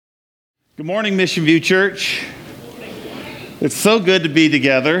Good morning, Mission View Church. It's so good to be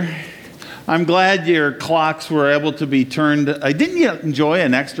together. I'm glad your clocks were able to be turned. Didn't you enjoy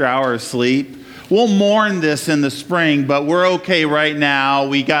an extra hour of sleep? We'll mourn this in the spring, but we're okay right now.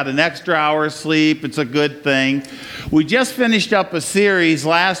 We got an extra hour of sleep. It's a good thing. We just finished up a series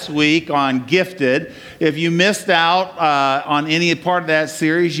last week on Gifted. If you missed out on any part of that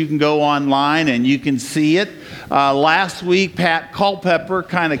series, you can go online and you can see it. Last week, Pat Culpepper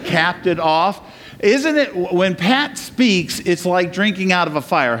kind of capped it off. Isn't it, when Pat speaks, it's like drinking out of a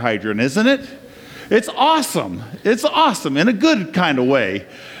fire hydrant, isn't it? It's awesome. It's awesome in a good kind of way.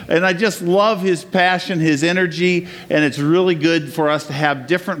 And I just love his passion, his energy, and it's really good for us to have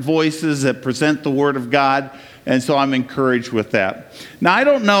different voices that present the Word of God. And so I'm encouraged with that. Now, I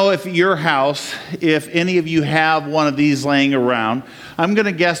don't know if at your house, if any of you have one of these laying around. I'm going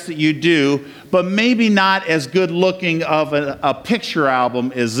to guess that you do, but maybe not as good looking of a picture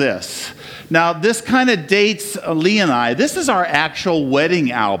album as this. Now, this kind of dates Lee and I. This is our actual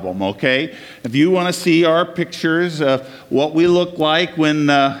wedding album, okay? If you want to see our pictures of what we look like when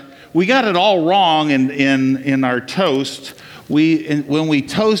we got it all wrong in our toast. When we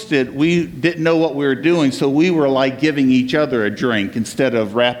toasted, we didn't know what we were doing, so we were like giving each other a drink instead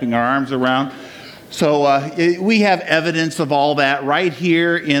of wrapping our arms around. So we have evidence of all that right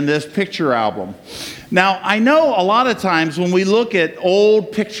here in this picture album. Now, I know a lot of times when we look at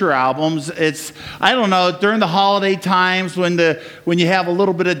old picture albums, it's, I don't know, during the holiday times when you have a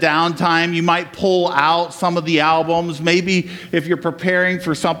little bit of downtime, you might pull out some of the albums. Maybe if you're preparing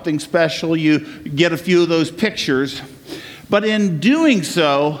for something special, you get a few of those pictures. But in doing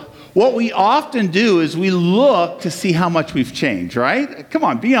so, what we often do is we look to see how much we've changed, right? Come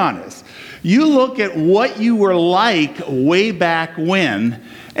on, be honest. You look at what you were like way back when,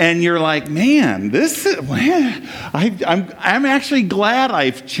 and you're like, man, I'm actually glad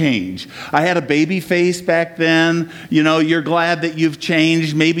I've changed. I had a baby face back then. You know, you're glad that you've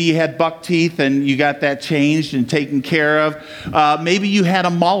changed. Maybe you had buck teeth and you got that changed and taken care of. Maybe you had a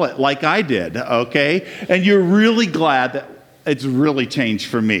mullet like I did, okay? And you're really glad that it's really changed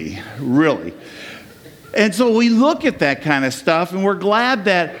for me, really. And so we look at that kind of stuff, and we're glad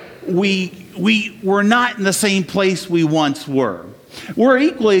that we're not in the same place we once were. We're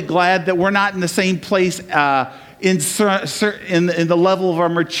equally glad that we're not in the same place in the level of our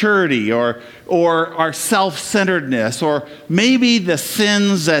maturity or our self-centeredness, or maybe the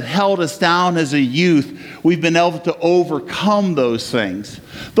sins that held us down as a youth. We've been able to overcome those things.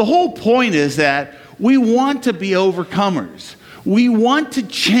 The whole point is that we want to be overcomers. We want to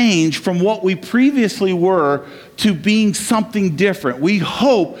change from what we previously were to being something different. We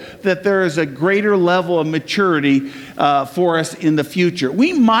hope that there is a greater level of maturity for us in the future.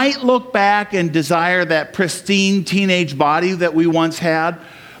 We might look back and desire that pristine teenage body that we once had,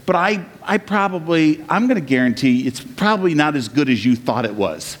 but I'm going to guarantee it's probably not as good as you thought it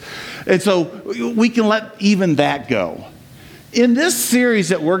was. And so we can let even that go. In this series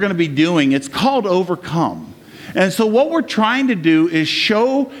that we're going to be doing, it's called Overcome. And so what we're trying to do is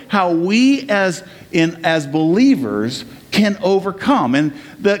show how we as believers can overcome. And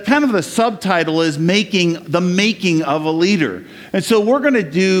the subtitle is the making of a leader. And so we're going to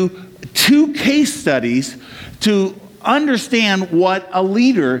do 2 case studies to understand what a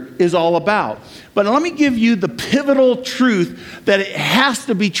leader is all about. But let me give you the pivotal truth that it has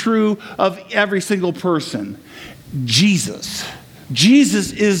to be true of every single person. Jesus.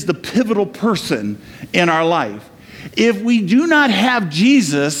 Jesus is the pivotal person in our life. If we do not have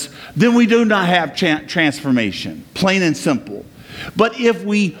Jesus, then we do not have transformation, plain and simple. But if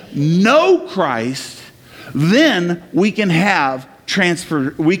we know Christ, then we can know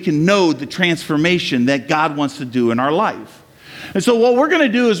the transformation that God wants to do in our life. And so what we're going to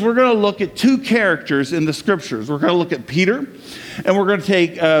do is we're going to look at 2 characters in the scriptures. We're going to look at Peter, and we're going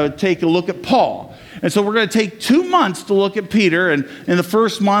to take a look at Paul. And so we're going to take 2 months to look at Peter. And in the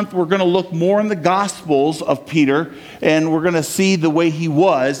first month, we're going to look more in the Gospels of Peter. And we're going to see the way he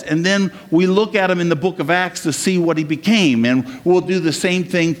was. And then we look at him in the book of Acts to see what he became. And we'll do the same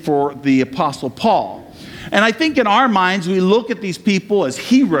thing for the Apostle Paul. And I think in our minds, we look at these people as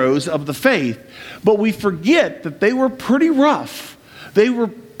heroes of the faith. But we forget that they were pretty rough. They were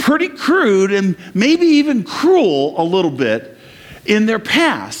pretty crude and maybe even cruel a little bit in their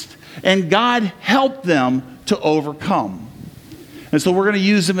past. And God helped them to overcome. And so we're going to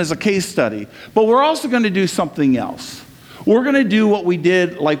use them as a case study. But we're also going to do something else. We're going to do what we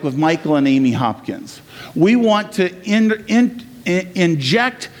did like with Michael and Amy Hopkins. We want to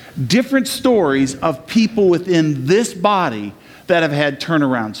inject different stories of people within this body that have had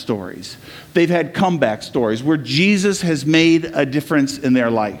turnaround stories. They've had comeback stories where Jesus has made a difference in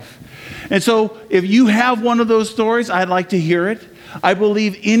their life. And so if you have one of those stories, I'd like to hear it. I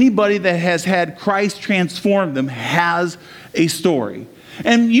believe anybody that has had Christ transform them has a story.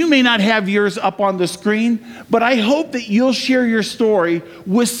 And you may not have yours up on the screen, but I hope that you'll share your story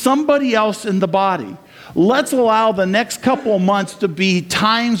with somebody else in the body. Let's allow the next couple of months to be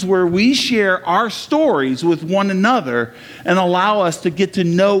times where we share our stories with one another and allow us to get to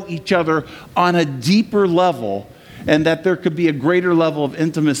know each other on a deeper level, and that there could be a greater level of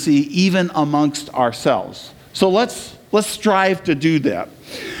intimacy even amongst ourselves. So let's strive to do that.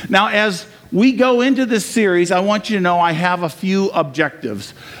 Now, as we go into this series, I want you to know I have a few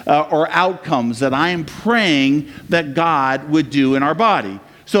objectives or outcomes that I am praying that God would do in our body.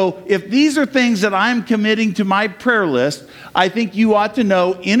 So if these are things that I'm committing to my prayer list, I think you ought to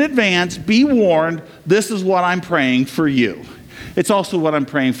know in advance, be warned, this is what I'm praying for you. It's also what I'm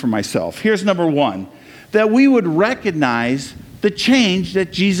praying for myself. Here's number one, that we would recognize the change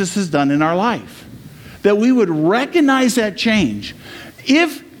that Jesus has done in our life. That we would recognize that change.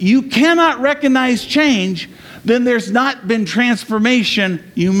 If you cannot recognize change, then there's not been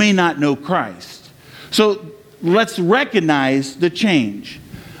transformation. You may not know Christ. So let's recognize the change.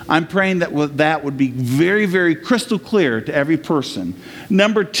 I'm praying that that would be very, very crystal clear to every person.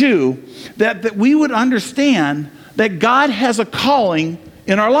 Number two, that we would understand that God has a calling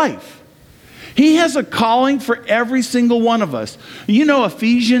in our life. He has a calling for every single one of us. You know,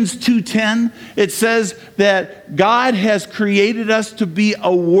 Ephesians 2:10, it says that God has created us to be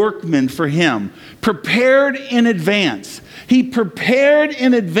a workman for Him, prepared in advance. He prepared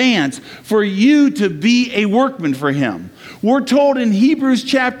in advance for you to be a workman for Him. We're told in Hebrews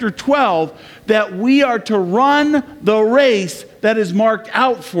chapter 12 that we are to run the race that is marked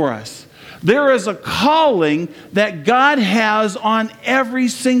out for us. There is a calling that God has on every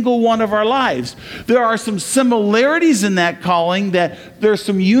single one of our lives. There are some similarities in that calling, that there are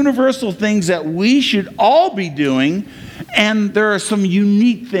some universal things that we should all be doing, and there are some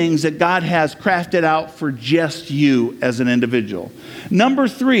unique things that God has crafted out for just you as an individual. Number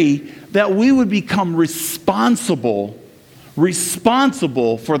three, that we would become responsible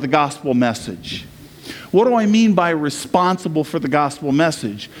for the gospel message. What do I mean by responsible for the gospel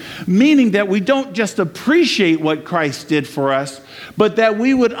message? Meaning that we don't just appreciate what Christ did for us, but that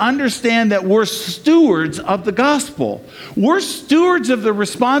we would understand that we're stewards of the gospel. We're stewards of the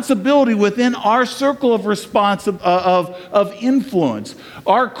responsibility within our circle of influence,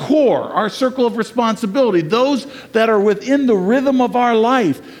 our core, our circle of responsibility, those that are within the rhythm of our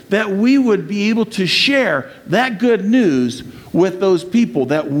life, that we would be able to share that good news with those people,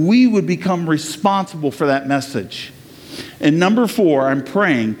 that we would become responsible for that message. And number four, I'm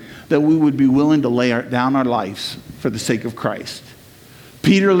praying that we would be willing to lay down our lives for the sake of Christ.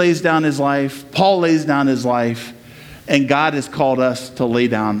 Peter lays down his life, Paul lays down his life, and God has called us to lay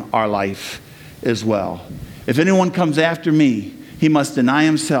down our life as well. If anyone comes after me, he must deny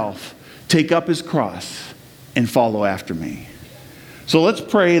himself, take up his cross, and follow after me. So let's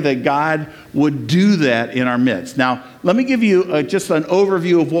pray that God would do that in our midst. Now, let me give you just an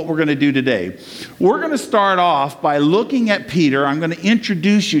overview of what we're going to do today. We're going to start off by looking at Peter. I'm going to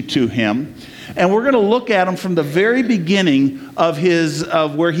introduce you to him, and we're going to look at him from the very beginning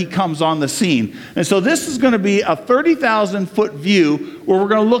of where he comes on the scene. And so this is going to be a 30,000-foot view where we're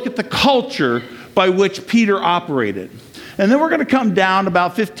going to look at the culture by which Peter operated. And then we're going to come down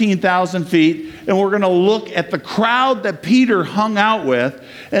about 15,000 feet, and we're going to look at the crowd that Peter hung out with.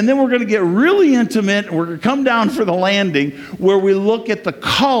 And then we're going to get really intimate, and we're going to come down for the landing where we look at the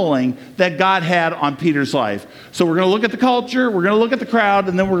calling that God had on Peter's life. So we're going to look at the culture, we're going to look at the crowd,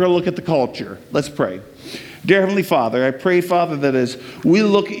 and then we're going to look at the culture. Let's pray. Dear Heavenly Father, I pray, Father, that as we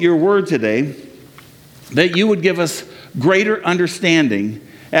look at your word today, that you would give us greater understanding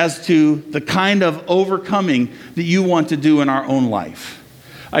as to the kind of overcoming that you want to do in our own life.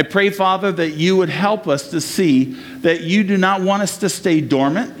 I pray, Father, that you would help us to see that you do not want us to stay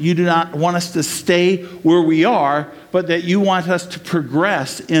dormant. You do not want us to stay where we are, but that you want us to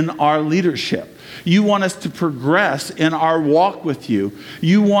progress in our leadership. You want us to progress in our walk with you.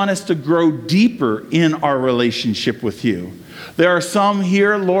 You want us to grow deeper in our relationship with you. There are some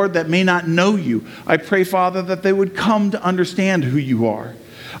here, Lord, that may not know you. I pray, Father, that they would come to understand who you are.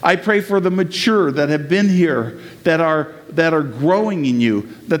 I pray for the mature that have been here, that are growing in you,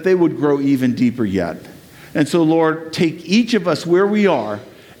 that they would grow even deeper yet. And so, Lord, take each of us where we are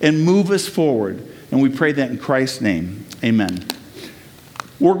and move us forward. And we pray that in Christ's name. Amen.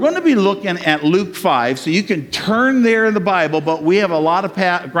 We're going to be looking at Luke 5, so you can turn there in the Bible, but we have a lot of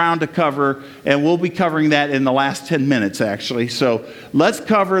ground to cover, and we'll be covering that in the last 10 minutes, actually. So let's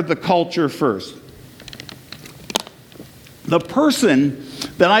cover the culture first. The person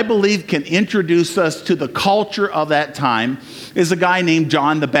that I believe can introduce us to the culture of that time is a guy named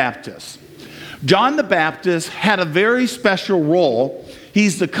John the Baptist. John the Baptist had a very special role.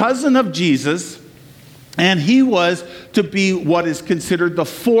 He's the cousin of Jesus, and he was to be what is considered the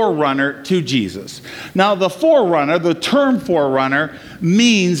forerunner to Jesus. Now, the forerunner, the term forerunner,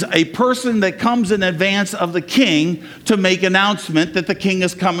 means a person that comes in advance of the king to make announcement that the king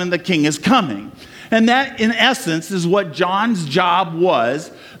is coming, the king is coming. And that, in essence, is what John's job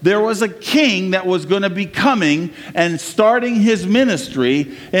was. There was a king that was going to be coming and starting his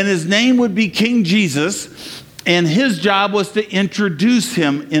ministry, and his name would be King Jesus, and his job was to introduce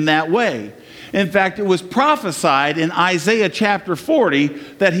him in that way. In fact, it was prophesied in Isaiah chapter 40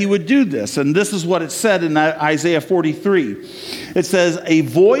 that he would do this. And this is what it said in Isaiah 43. It says, "A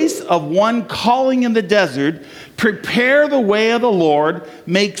voice of one calling in the desert, prepare the way of the Lord,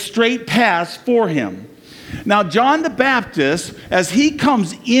 make straight paths for him." Now, John the Baptist, as he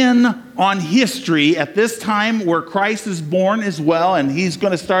comes in on history at this time where Christ is born as well, and he's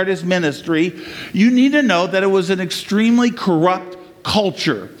going to start his ministry, you need to know that it was an extremely corrupt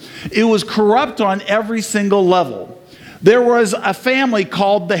culture. It was corrupt on every single level. There was a family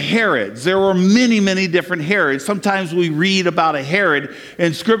called the Herods. There were many, many different Herods. Sometimes we read about a Herod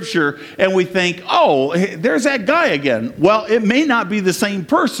in Scripture and we think, oh, there's that guy again. Well, it may not be the same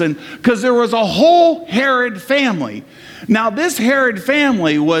person because there was a whole Herod family. Now, this Herod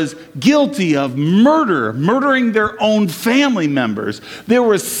family was guilty of murdering their own family members. There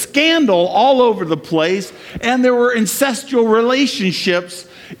was scandal all over the place, and there were incestual relationships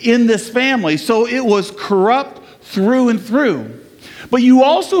in this family. So it was corrupt through and through. But you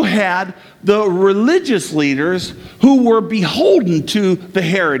also had the religious leaders who were beholden to the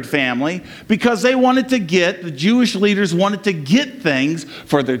Herod family because the Jewish leaders wanted to get things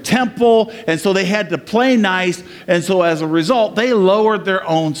for their temple, and so they had to play nice, and so as a result, they lowered their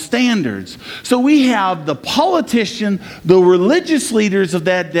own standards. So we have the politician, the religious leaders of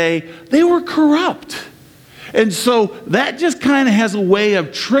that day, they were corrupt. And so that just kind of has a way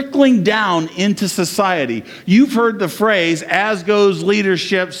of trickling down into society. You've heard the phrase, as goes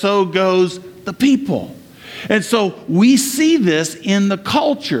leadership, so goes the people. And so we see this in the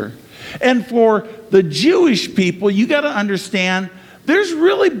culture. And for the Jewish people, you got to understand, there's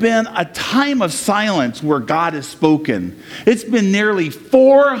really been a time of silence where God has spoken. It's been nearly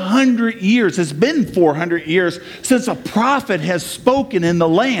 400 years. It's been 400 years since a prophet has spoken in the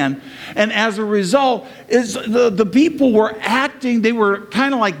land. And as a result, the people were acting, they were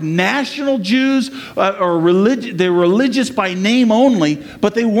kind of like national Jews or they're religious by name only,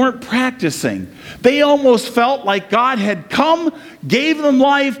 but they weren't practicing. They almost felt like God had come, gave them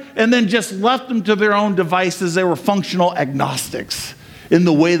life, and then just left them to their own devices. They were functional agnostics in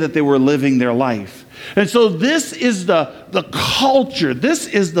the way that they were living their life. And so this is the culture. This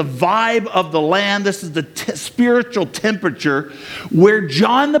is the vibe of the land. This is the spiritual temperature where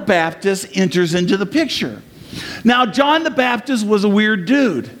John the Baptist enters into the picture. Now, John the Baptist was a weird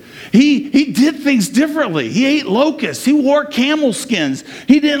dude. He did things differently. He ate locusts. He wore camel skins.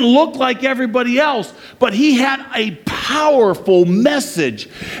 He didn't look like everybody else, but he had a powerful message.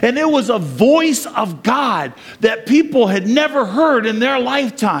 And it was a voice of God that people had never heard in their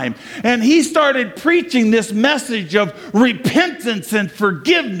lifetime. And he started preaching this message of repentance and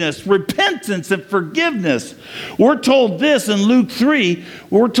forgiveness. Repentance and forgiveness. We're told this in Luke 3.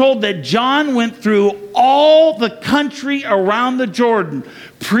 We're told that John went through all the country around the Jordan,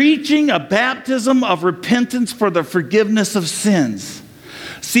 preaching a baptism of repentance for the forgiveness of sins.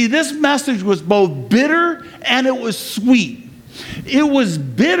 See, this message was both bitter and it was sweet. It was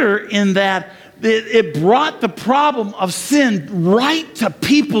bitter in that it brought the problem of sin right to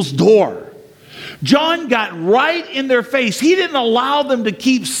people's door. John got right in their face. He didn't allow them to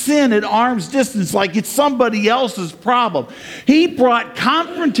keep sin at arm's distance like it's somebody else's problem. He brought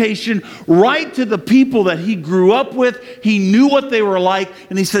confrontation right to the people that he grew up with. He knew what they were like,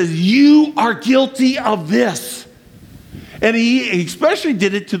 and he says, you are guilty of this. And he especially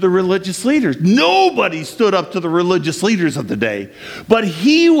did it to the religious leaders. Nobody stood up to the religious leaders of the day, but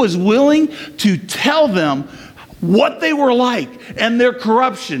he was willing to tell them what they were like and their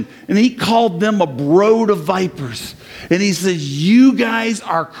corruption. And he called them a brood of vipers. And he says, you guys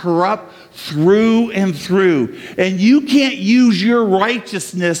are corrupt through and through. And you can't use your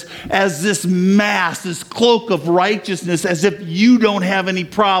righteousness as this mask, this cloak of righteousness, as if you don't have any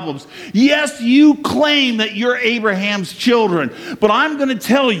problems. Yes, you claim that you're Abraham's children, but I'm going to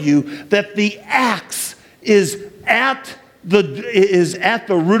tell you that the axe is at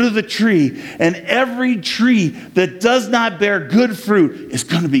the root of the tree, and every tree that does not bear good fruit is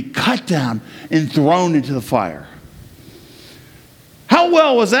going to be cut down and thrown into the fire. how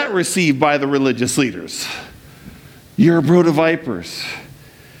well was that received by the religious leaders? You're a brood of vipers.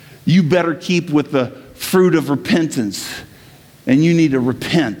 You better keep with the fruit of repentance, and you need to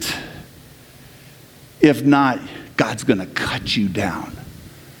repent. If not, God's going to cut you down,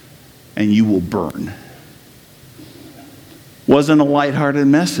 and you will burn. Wasn't a lighthearted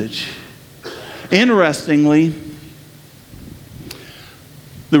message. Interestingly,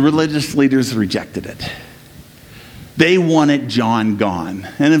 the religious leaders rejected it. They wanted John gone,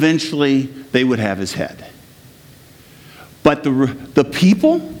 and eventually they would have his head. But the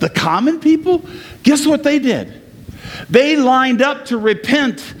people, the common people, guess what they did? They lined up to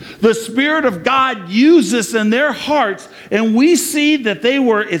repent. The Spirit of God used this in their hearts, and we see that they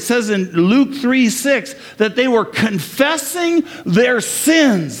were, it says in Luke 3:6, that they were confessing their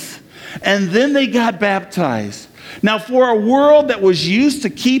sins, and then they got baptized. Now, for a world that was used to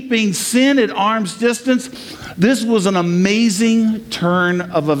keeping sin at arm's distance, this was an amazing turn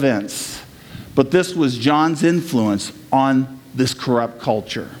of events. But this was John's influence on this corrupt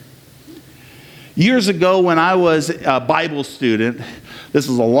culture. Years ago, when I was a Bible student, this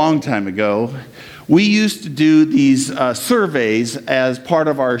was a long time ago, we used to do these surveys as part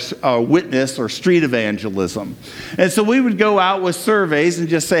of our witness or street evangelism. And so we would go out with surveys and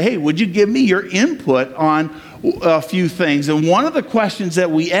just say, hey, would you give me your input on a few things? And one of the questions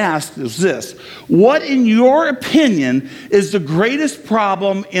that we asked is this: what, in your opinion, is the greatest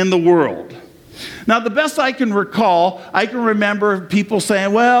problem in the world? Now, the best I can recall, I can remember people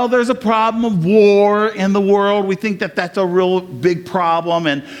saying, well, there's a problem of war in the world. We think that that's a real big problem.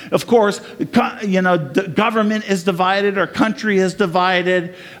 And, of course, the government is divided, our country is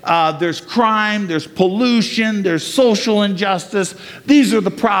divided. There's crime, there's pollution, there's social injustice. These are the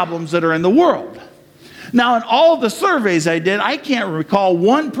problems that are in the world. Now, in all of the surveys I did, I can't recall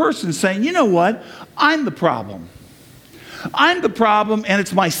one person saying, you know what, I'm the problem. I'm the problem, and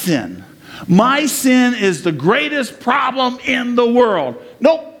it's my sin. My sin is the greatest problem in the world.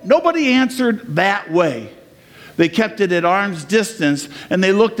 Nope, nobody answered that way. They kept it at arm's distance, and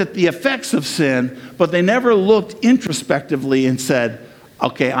they looked at the effects of sin, but they never looked introspectively and said,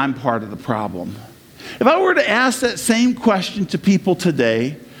 okay, I'm part of the problem. If I were to ask that same question to people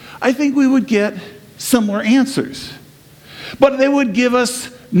today, I think we would get similar answers. But they would give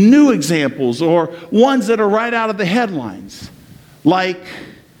us new examples, or ones that are right out of the headlines, like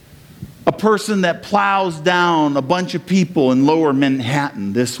a person that plows down a bunch of people in lower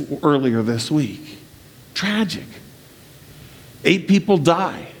Manhattan earlier this week. Tragic. 8 people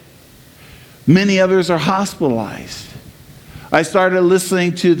die. Many others are hospitalized. I started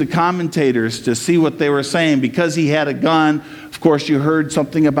listening to the commentators to see what they were saying. Because he had a gun, of course, you heard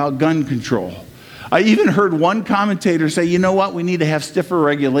something about gun control. I even heard one commentator say, you know what, we need to have stiffer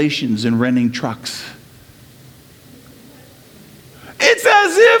regulations in renting trucks. It's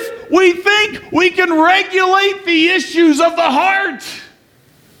as if we think we can regulate the issues of the heart.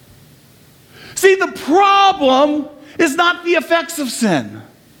 See, the problem is not the effects of sin.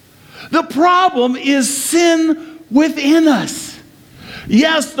 The problem is sin within us.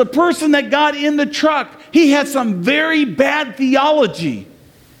 Yes, the person that got in the truck, he had some very bad theology.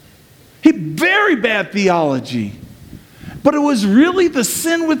 Very bad theology. But it was really the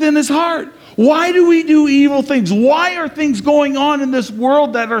sin within his heart. Why do we do evil things? Why are things going on in this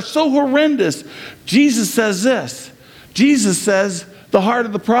world that are so horrendous? Jesus says this. Jesus says the heart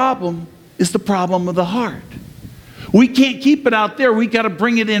of the problem is the problem of the heart. We can't keep it out there. We got to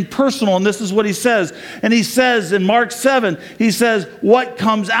bring it in personal. And this is what he says. And he says in Mark 7, he says, what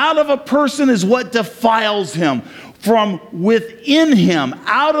comes out of a person is what defiles him. From within him,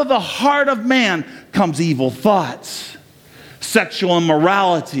 out of the heart of man, comes evil thoughts, sexual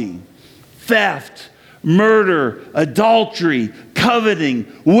immorality, theft, murder, adultery,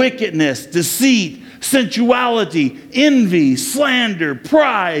 coveting, wickedness, deceit, sensuality, envy, slander,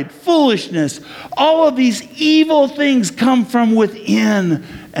 pride, foolishness. All of these evil things come from within,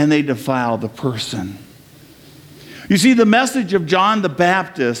 and they defile the person. You see, the message of John the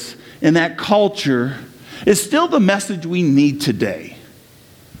Baptist in that culture is still the message we need today.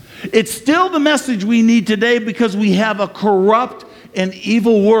 It's still the message we need today because we have a corrupt and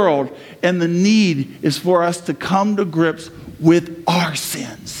evil world, and the need is for us to come to grips with our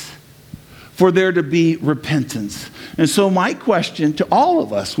sins, for there to be repentance. And so my question to all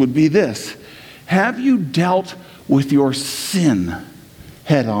of us would be this: have you dealt with your sin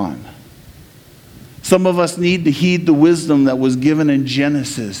head on? Some of us need to heed the wisdom that was given in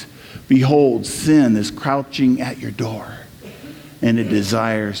Genesis. Behold, sin is crouching at your door, and it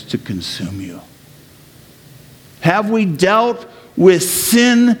desires to consume you. Have we dealt with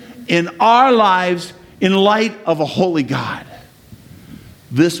sin in our lives in light of a holy God?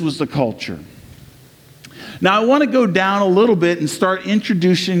 This was the culture. Now, I want to go down a little bit and start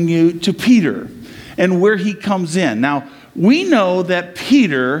introducing you to Peter and where he comes in. Now, we know that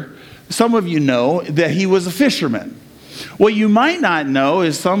Peter, some of you know, that he was a fisherman. What you might not know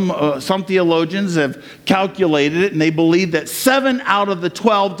is some theologians have calculated it, and they believe that 7 out of the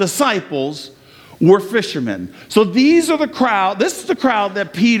 12 disciples were fishermen. So these are the crowd. This is the crowd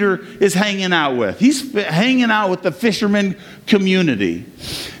that Peter is hanging out with. He's hanging out with the fisherman community.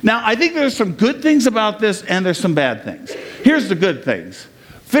 Now, I think there's some good things about this, and there's some bad things. Here's the good things.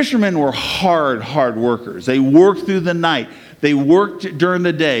 Fishermen were hard workers. They worked through the night. They worked during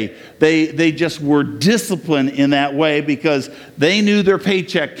the day. They just were disciplined in that way because they knew their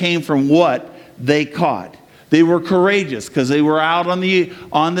paycheck came from what they caught. They were courageous because they were out on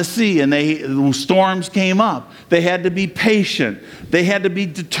the sea, and storms came up. They had to be patient. They had to be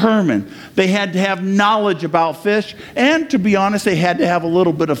determined. They had to have knowledge about fish, and to be honest, they had to have a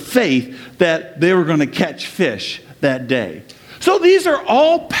little bit of faith that they were going to catch fish that day. So these are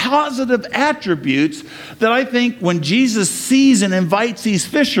all positive attributes that I think when Jesus sees and invites these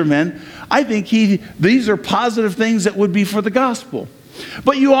fishermen, I think these are positive things that would be for the gospel.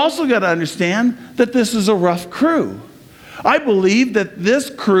 But you also got to understand that this is a rough crew. I believe that this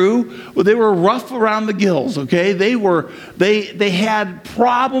crew, they were rough around the gills, okay? They had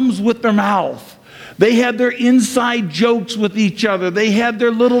problems with their mouth. They had their inside jokes with each other. They had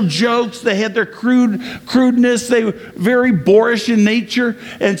their little jokes. They had their crudeness. They were very boorish in nature.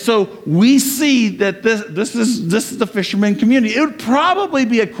 And so we see that this is the fisherman community. It would probably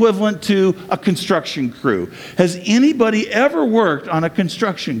be equivalent to a construction crew. Has anybody ever worked on a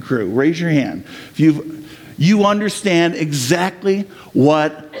construction crew? Raise your hand. If you understand exactly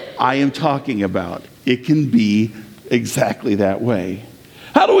what I am talking about. It can be exactly that way.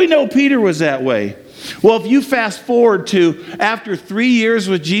 How do we know Peter was that way? Well, if you fast forward to after 3 years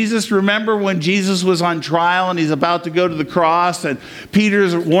with Jesus, remember when Jesus was on trial and he's about to go to the cross and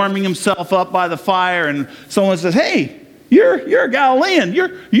Peter's warming himself up by the fire and someone says, "Hey, you're a Galilean.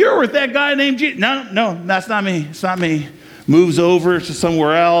 You're with that guy named Jesus." No, that's not me. It's not me. Moves over to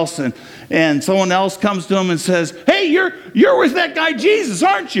somewhere else and someone else comes to him and says, "Hey, you're with that guy Jesus,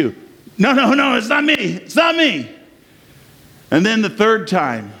 aren't you?" No, it's not me. It's not me. And then the third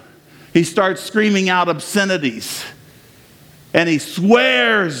time, he starts screaming out obscenities. And he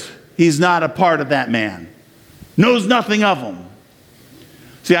swears he's not a part of that man. Knows nothing of him.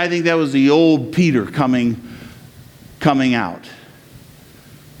 See, I think that was the old Peter coming out.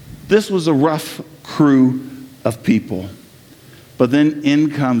 This was a rough crew of people. But then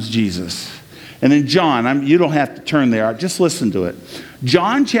in comes Jesus. And in John, you don't have to turn there. Just listen to it.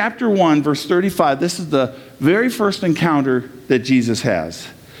 John chapter 1, verse 35. This is the very first encounter that Jesus has.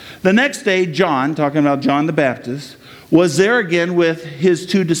 The next day, John, talking about John the Baptist, was there again with his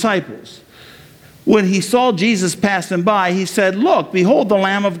 2 disciples. When he saw Jesus passing by, he said, "Look, behold the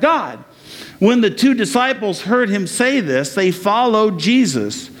Lamb of God." When the 2 disciples heard him say this, they followed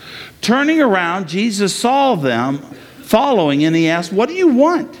Jesus. Turning around, Jesus saw them following, and he asked, "What do you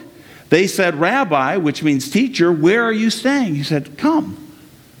want?" They said, "Rabbi," which means teacher, "where are you staying?" He said, "Come,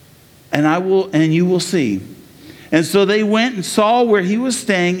 and you will see." And so they went and saw where he was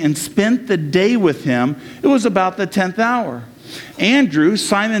staying and spent the day with him. It was about the 10th hour. Andrew,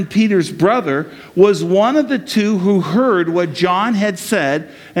 Simon Peter's brother, was one of the 2 who heard what John had said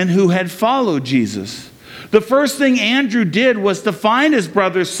and who had followed Jesus. The first thing Andrew did was to find his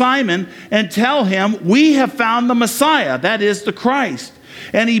brother Simon and tell him, "We have found the Messiah," that is the Christ.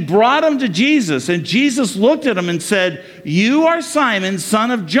 And he brought him to Jesus. And Jesus looked at him and said, "You are Simon,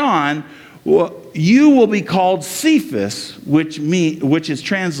 son of John. You will be called Cephas," which is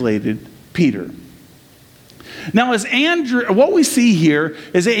translated Peter. Now, what we see here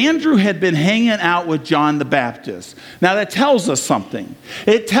is that Andrew had been hanging out with John the Baptist. Now, that tells us something.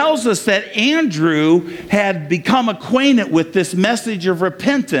 It tells us that Andrew had become acquainted with this message of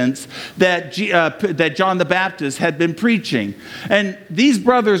repentance that John the Baptist had been preaching. And these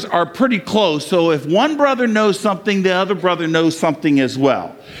brothers are pretty close, so if one brother knows something, the other brother knows something as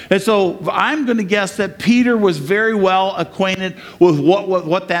well. And so I'm going to guess that Peter was very well acquainted with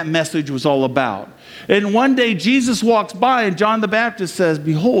what that message was all about. And one day Jesus walks by and John the Baptist says,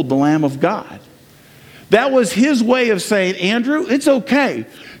 "Behold, the Lamb of God." That was his way of saying, "Andrew, it's okay.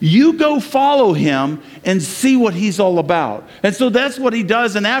 You go follow him and see what he's all about." And so that's what he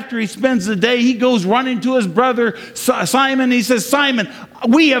does. And after he spends the day, he goes running to his brother Simon. He says, "Simon,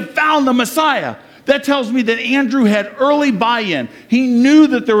 we have found the Messiah." That tells me that Andrew had early buy-in. He knew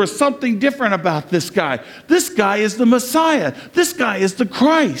that there was something different about this guy. This guy is the Messiah. This guy is the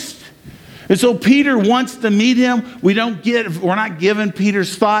Christ. And so Peter wants to meet him. We're not given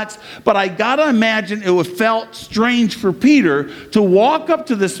Peter's thoughts, but I got to imagine it felt strange for Peter to walk up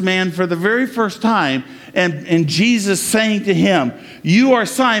to this man for the very first time and Jesus saying to him, "You are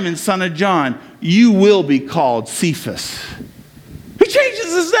Simon, son of John. You will be called Cephas." He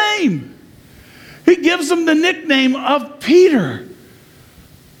changes his name. He gives him the nickname of Peter.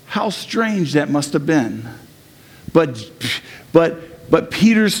 How strange that must have been. But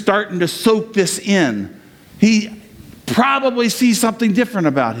Peter's starting to soak this in. He probably sees something different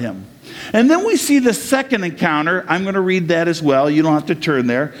about him. And then we see the second encounter. I'm going to read that as well. You don't have to turn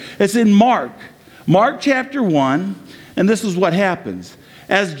there. It's in Mark. Mark chapter 1. And this is what happens.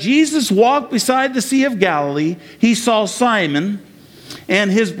 As Jesus walked beside the Sea of Galilee, he saw Simon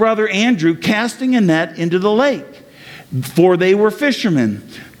and his brother Andrew casting a net into the lake, for they were fishermen.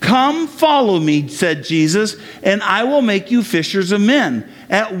 "Come, follow me," said Jesus, "and I will make you fishers of men."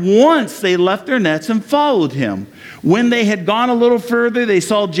 At once they left their nets and followed him. When they had gone a little further, they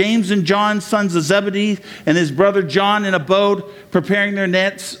saw James and John, sons of Zebedee, and his brother John in a boat, preparing their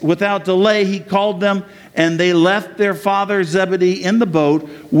nets. Without delay, he called them, and they left their father Zebedee in the boat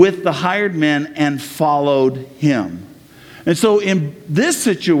with the hired men and followed him. And so in this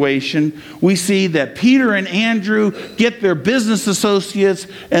situation, we see that Peter and Andrew get their business associates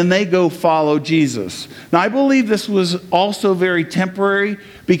and they go follow Jesus. Now, I believe this was also very temporary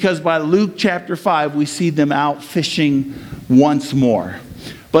because by Luke chapter 5, we see them out fishing once more.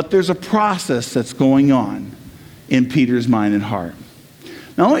 But there's a process that's going on in Peter's mind and heart.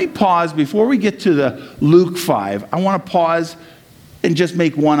 Now, let me pause before we get to the Luke 5. I want to pause and just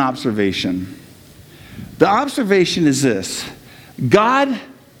make one observation. The observation is this: God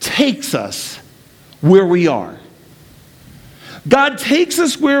takes us where we are. God takes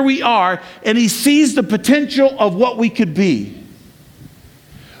us where we are, and he sees the potential of what we could be.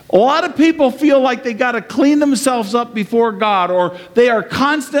 A lot of people feel like they got to clean themselves up before God, or they are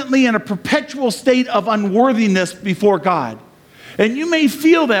constantly in a perpetual state of unworthiness before God. And you may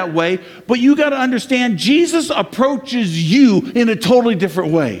feel that way, but you got to understand Jesus approaches you in a totally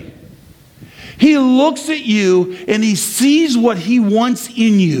different way. He looks at you and he sees what he wants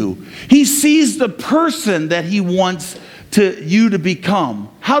in you. He sees the person that he wants you to become.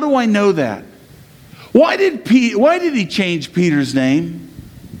 How do I know that? Why did he change Peter's name?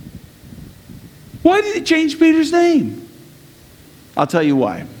 Why did he change Peter's name? I'll tell you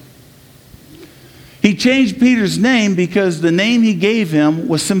why. He changed Peter's name because the name he gave him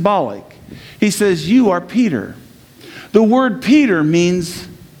was symbolic. He says, "You are Peter." The word Peter means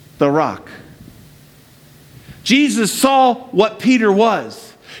the rock. Jesus saw what Peter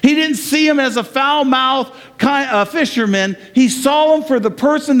was. He didn't see him as a foul-mouthed fisherman. He saw him for the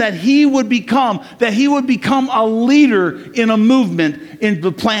person that he would become a leader in a movement in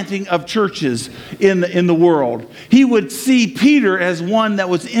the planting of churches in the world. He would see Peter as one that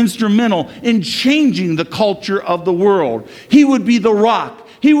was instrumental in changing the culture of the world. He would be the rock.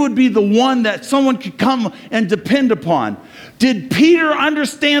 He would be the one that someone could come and depend upon. Did Peter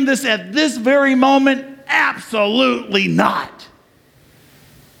understand this at this very moment? Absolutely not.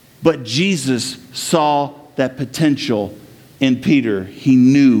 But Jesus saw that potential in Peter. He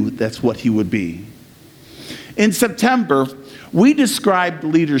knew that's what he would be. In September, we described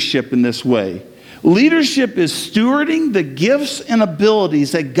leadership in this way. Leadership is stewarding the gifts and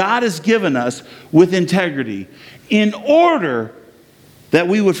abilities that God has given us with integrity in order that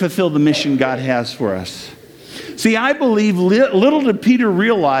we would fulfill the mission God has for us. See, I believe little did Peter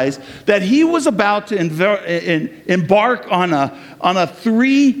realize that he was about to embark on a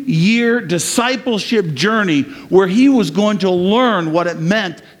 3-year discipleship journey where he was going to learn what it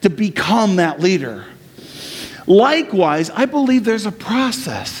meant to become that leader. Likewise, I believe there's a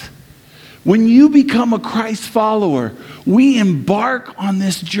process. When you become a Christ follower, we embark on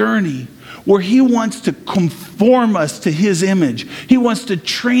this journey where he wants to conform us to his image. He wants to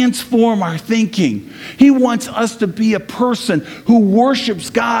transform our thinking. He wants us to be a person who worships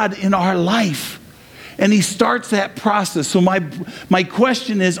God in our life. And he starts that process. So my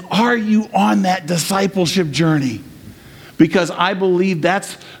question is, are you on that discipleship journey? Because I believe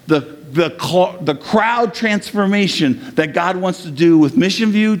that's the crowd transformation that God wants to do with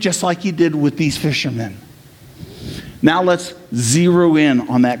Mission View, just like he did with these fishermen. Now let's zero in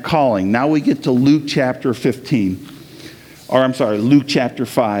on that calling. Now we get to Luke chapter 5.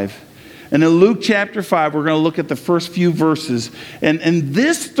 And in Luke chapter 5, we're going to look at the first few verses. And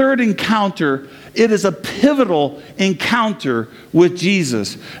this third encounter, it is a pivotal encounter with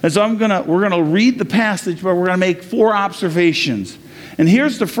Jesus. And so we're going to read the passage, but we're going to make 4 observations. And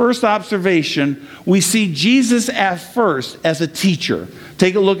here's the first observation. We see Jesus at first as a teacher.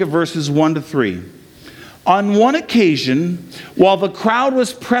 Take a look at verses 1 to 3. On one occasion, while the crowd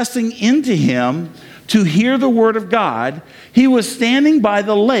was pressing into him to hear the word of God, he was standing by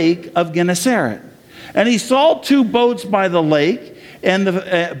the lake of Gennesaret. And he saw two boats by the lake,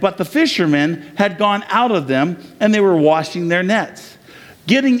 but the fishermen had gone out of them, and they were washing their nets.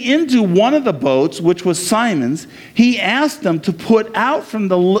 Getting into one of the boats, which was Simon's, he asked them to put out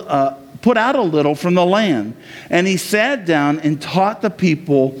a little from the land. And he sat down and taught the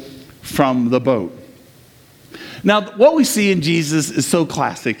people from the boat. Now, what we see in Jesus is so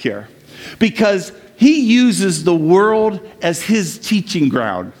classic here, because he uses the world as his teaching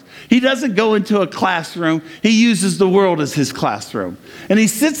ground. He doesn't go into a classroom. He uses the world as his classroom. And he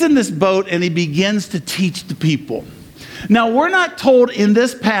sits in this boat and he begins to teach the people. Now, we're not told in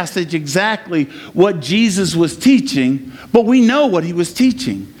this passage exactly what Jesus was teaching, but we know what he was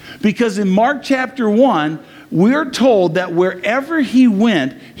teaching. Because in Mark chapter 1, we're told that wherever he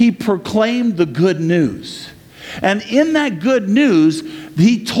went, he proclaimed the good news. And in that good news,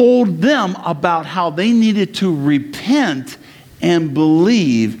 he told them about how they needed to repent and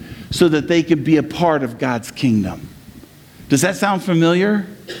believe so that they could be a part of God's kingdom. Does that sound familiar?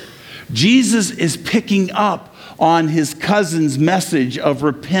 Jesus is picking up on his cousin's message of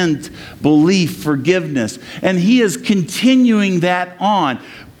repent, belief, forgiveness. And he is continuing that on.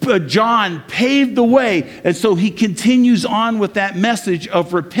 John paved the way, and so he continues on with that message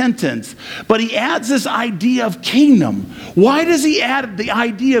of repentance. But he adds this idea of kingdom. Why does he add the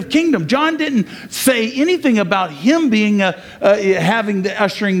idea of kingdom? John didn't say anything about him being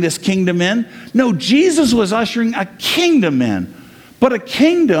ushering this kingdom in. No, Jesus was ushering a kingdom in. But a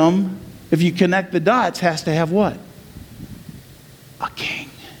kingdom, if you connect the dots, has to have what? A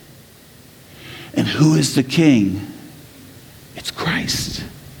king. And who is the king? It's Christ.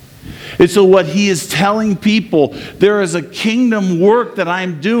 And so what he is telling people, there is a kingdom work that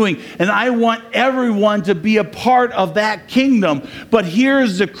I'm doing, and I want everyone to be a part of that kingdom. But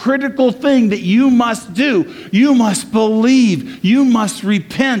here's the critical thing that you must do. You must believe. You must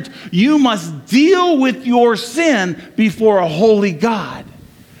repent. You must deal with your sin before a holy God.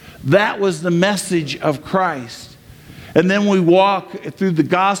 That was the message of Christ. And then we walk through the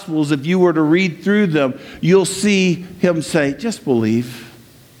Gospels. If you were to read through them, you'll see him say, just believe.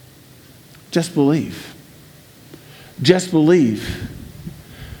 Just believe. Just believe.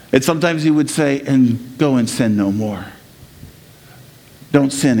 And sometimes he would say, and go and sin no more.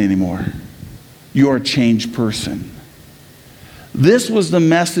 Don't sin anymore. You're a changed person. This was the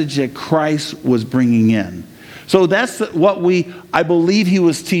message that Christ was bringing in. So that's what I believe he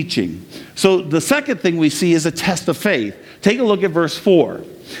was teaching. So the second thing we see is a test of faith. Take a look at verse 4.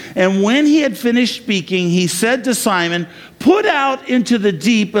 And when he had finished speaking, he said to Simon, put out into the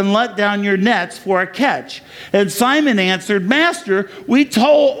deep and let down your nets for a catch. And Simon answered, Master, we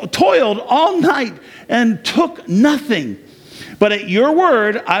toiled all night and took nothing. But at your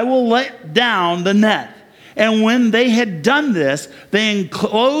word, I will let down the net. And when they had done this, they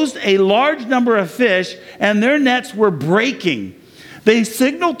enclosed a large number of fish, and their nets were breaking. They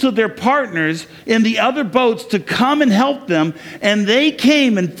signaled to their partners in the other boats to come and help them, and they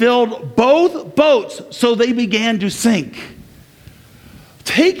came and filled both boats, so they began to sink.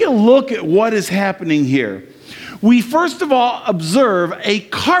 Take a look at what is happening here. We first of all observe a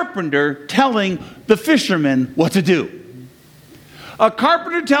carpenter telling the fishermen what to do. A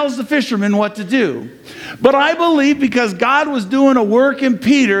carpenter tells the fishermen what to do. But I believe because God was doing a work in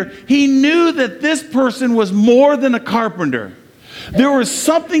Peter, he knew that this person was more than a carpenter. There was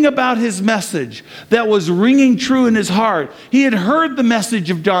something about his message that was ringing true in his heart. He had heard the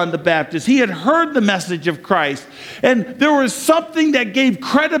message of John the Baptist. He had heard the message of Christ. And there was something that gave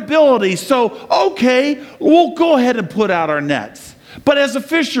credibility. So, okay, we'll go ahead and put out our nets. But as a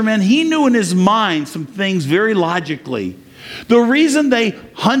fisherman, he knew in his mind some things very logically. The reason they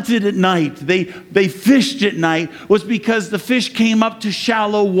hunted at night, they fished at night, was because the fish came up to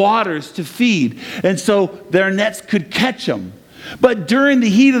shallow waters to feed. And so their nets could catch them. But during the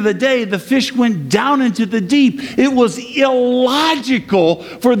heat of the day, the fish went down into the deep. It was illogical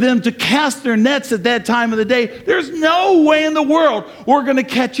for them to cast their nets at that time of the day. There's no way in the world we're going to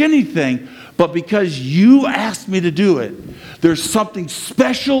catch anything. But because you asked me to do it, there's something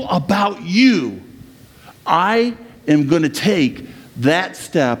special about you. I am going to take that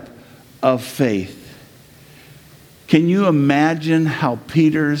step of faith. Can you imagine how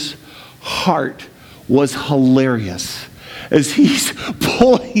Peter's heart was hilarious as he's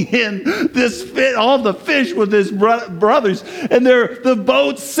pulling in this fish, all the fish with his brothers, and the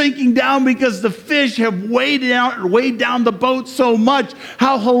boat's sinking down because the fish have weighed down the boat so much.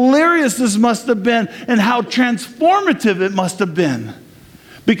 How hilarious this must have been, and how transformative it must have been.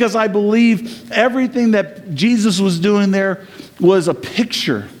 Because I believe everything that Jesus was doing there was a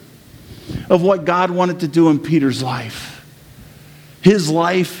picture of what God wanted to do in Peter's life. His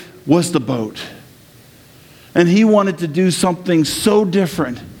life was the boat. And he wanted to do something so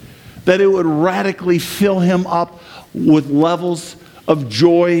different that it would radically fill him up with levels of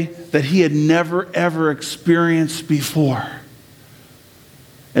joy that he had never, ever experienced before.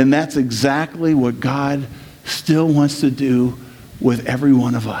 And that's exactly what God still wants to do with every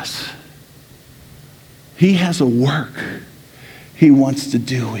one of us. He has a work he wants to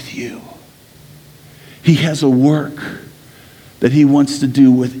do with you. He has a work that he wants to do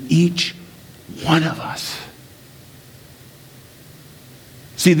with each one of us.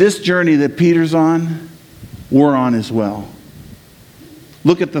 See, this journey that Peter's on, we're on as well.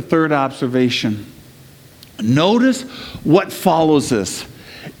 Look at the third observation. Notice what follows this.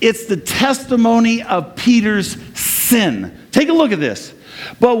 It's the testimony of Peter's sin. Take a look at this.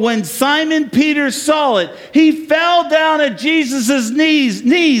 But when Simon Peter saw it, he fell down at Jesus'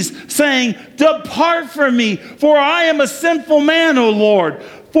 knees, saying, "Depart from me, for I am a sinful man, O Lord."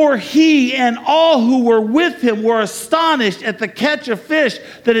 For he and all who were with him were astonished at the catch of fish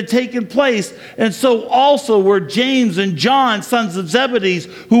that had taken place. And so also were James and John, sons of Zebedee,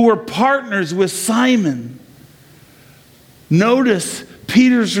 who were partners with Simon. Notice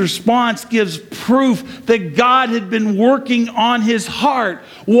Peter's response gives proof that God had been working on his heart.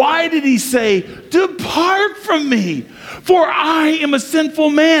 Why did he say, "Depart from me, for I am a sinful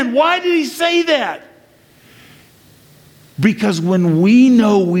man"? Why did he say that? Because when we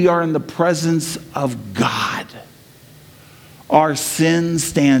know we are in the presence of God, our sin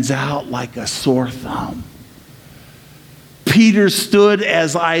stands out like a sore thumb. Peter stood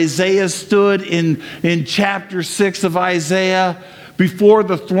as Isaiah stood in chapter 6 of Isaiah before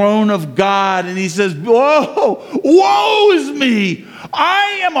the throne of God, and he says, woe is me!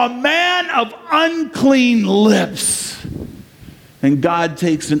 I am a man of unclean lips. And God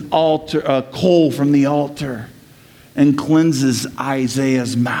takes a coal from the altar and cleanses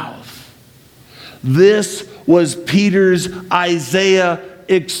Isaiah's mouth. This was Peter's Isaiah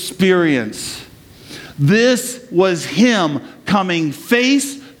experience. This was him coming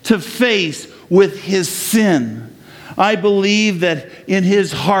face to face with his sin. I believe that in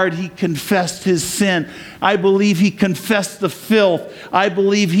his heart he confessed his sin. I believe he confessed the filth. I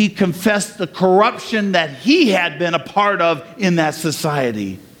believe he confessed the corruption that he had been a part of in that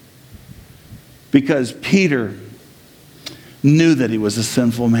society. Because Peter knew that he was a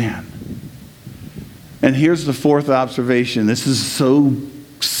sinful man. And here's the fourth observation. This is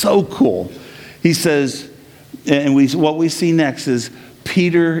so cool. He says, and what we see next is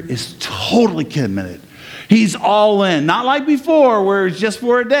Peter is totally committed. He's all in. Not like before where it's just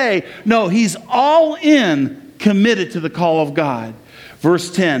for a day. No, he's all in, committed to the call of God.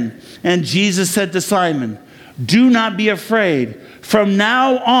 Verse 10, and Jesus said to Simon, "Do not be afraid. From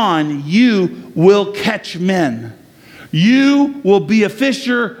now on you will catch men. You will be a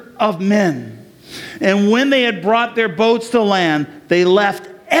fisher of men." And when they had brought their boats to land, they left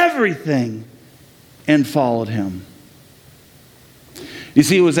everything and followed him. You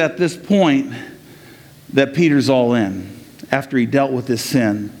see, it was at this point that Peter's all in, after he dealt with his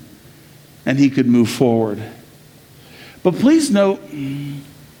sin, and he could move forward. But please note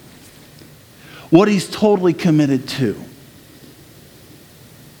what he's totally committed to.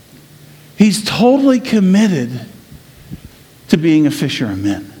 He's totally committed to being a fisher of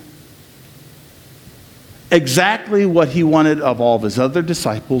men. Exactly what he wanted of all of his other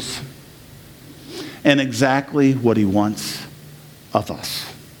disciples, and exactly what he wants of us.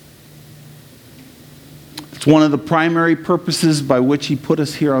 It's one of the primary purposes by which he put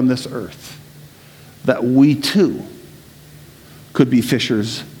us here on this earth, that we too could be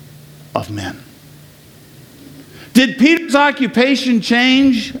fishers of men. Did Peter's occupation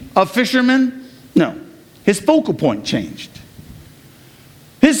change of fisherman? No. His focal point changed.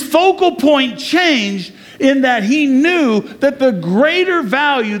 His focal point changed in that he knew that the greater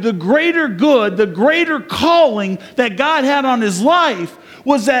value, the greater good, the greater calling that God had on his life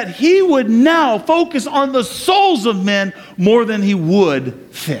was that he would now focus on the souls of men more than he would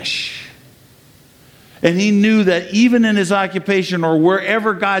fish. And he knew that even in his occupation or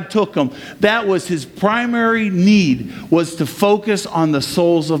wherever God took him, that was his primary need, was to focus on the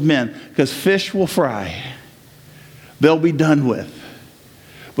souls of men. Because fish will fry. They'll be done with.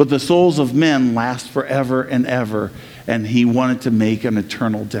 But the souls of men last forever and ever. and he wanted to make an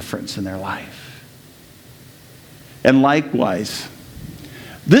eternal difference in their life. And likewise,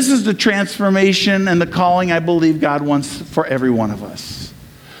 this is the transformation and the calling I believe God wants for every one of us.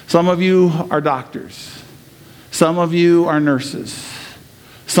 Some of you are doctors. Some of you are nurses.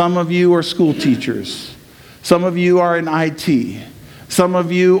 Some of you are school teachers. Some of you are in IT. Some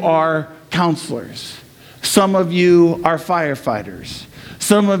of you are counselors. Some of you are firefighters.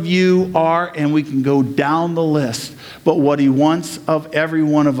 Some of you are, and we can go down the list, but what he wants of every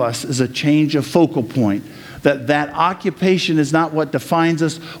one of us is a change of focal point. That occupation is not what defines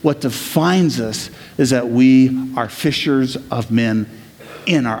us. What defines us is that we are fishers of men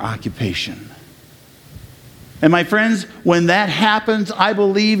in our occupation. And my friends, when that happens, I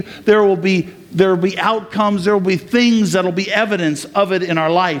believe there will be outcomes, there will be things that will be evidence of it in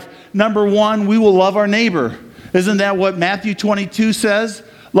our life. Number one, we will love our neighbor. Isn't that what Matthew 22 says?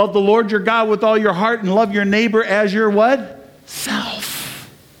 Love the Lord your God with all your heart and love your neighbor as your what? Self.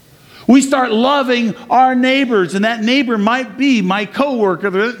 We start loving our neighbors, and that neighbor might be my coworker,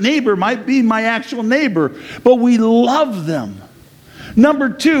 that neighbor might be my actual neighbor, but we love them. Number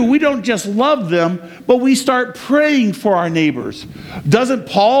two, we don't just love them, but we start praying for our neighbors. Doesn't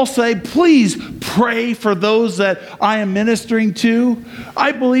Paul say, please pray for those that I am ministering to?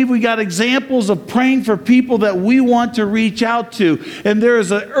 I believe we got examples of praying for people that we want to reach out to. And there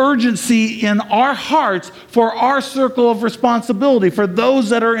is an urgency in our hearts for our circle of responsibility, for those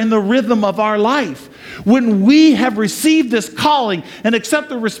that are in the rhythm of our life. When we have received this calling and accept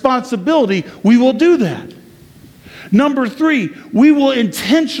the responsibility, we will do that. Number three, we will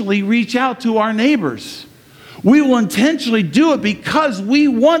intentionally reach out to our neighbors. We will intentionally do it because we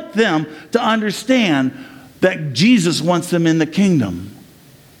want them to understand that Jesus wants them in the kingdom.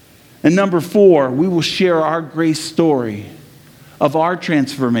 And number four, we will share our grace story of our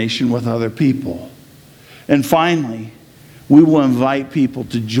transformation with other people. And finally, we will invite people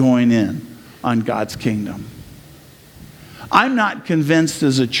to join in on God's kingdom. I'm not convinced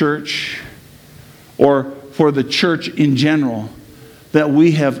as a church or for the church in general that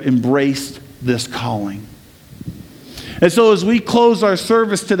we have embraced this calling. And so as we close our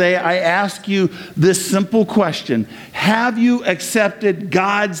service today, I ask you this simple question. Have you accepted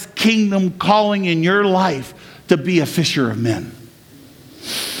God's kingdom calling in your life to be a fisher of men?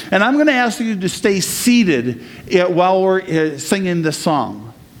 And I'm going to ask you to stay seated while we're singing this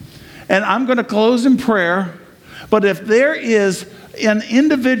song. And I'm going to close in prayer. But if there is an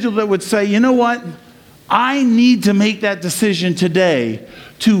individual that would say, you know what? I need to make that decision today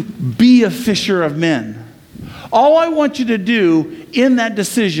to be a fisher of men. All I want you to do in that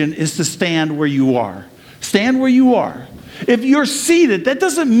decision is to stand where you are. Stand where you are. If you're seated, that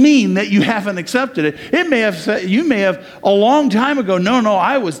doesn't mean that you haven't accepted it. You may have a long time ago. No,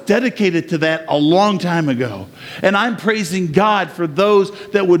 I was dedicated to that a long time ago. And I'm praising God for those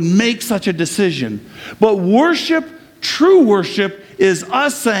that would make such a decision. But worship, true worship, is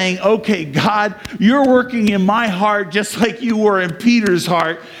us saying, okay, God, you're working in my heart just like you were in Peter's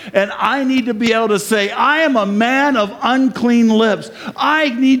heart. And I need to be able to say, I am a man of unclean lips. I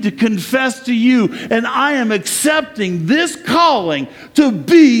need to confess to you, and I am accepting this calling to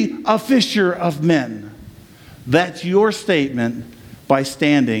be a fisher of men. That's your statement by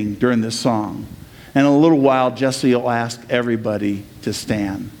standing during this song. And in a little while, Jesse will ask everybody to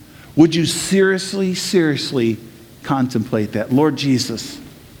stand. Would you seriously contemplate that? Lord Jesus,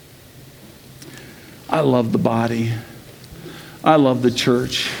 I love the body. I love the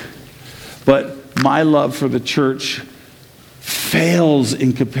church. But my love for the church fails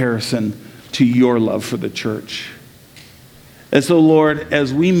in comparison to your love for the church. And so, Lord,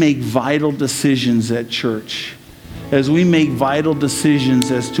 as we make vital decisions at church, as we make vital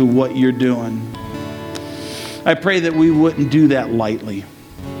decisions as to what you're doing, I pray that we wouldn't do that lightly,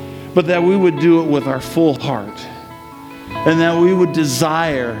 but that we would do it with our full heart. And that we would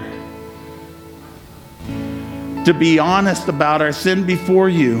desire to be honest about our sin before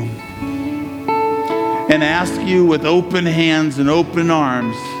you and ask you with open hands and open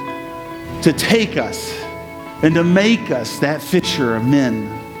arms to take us and to make us that fisher of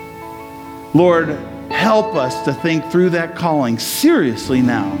men. Lord, help us to think through that calling seriously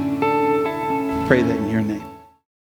now. Pray that in your name.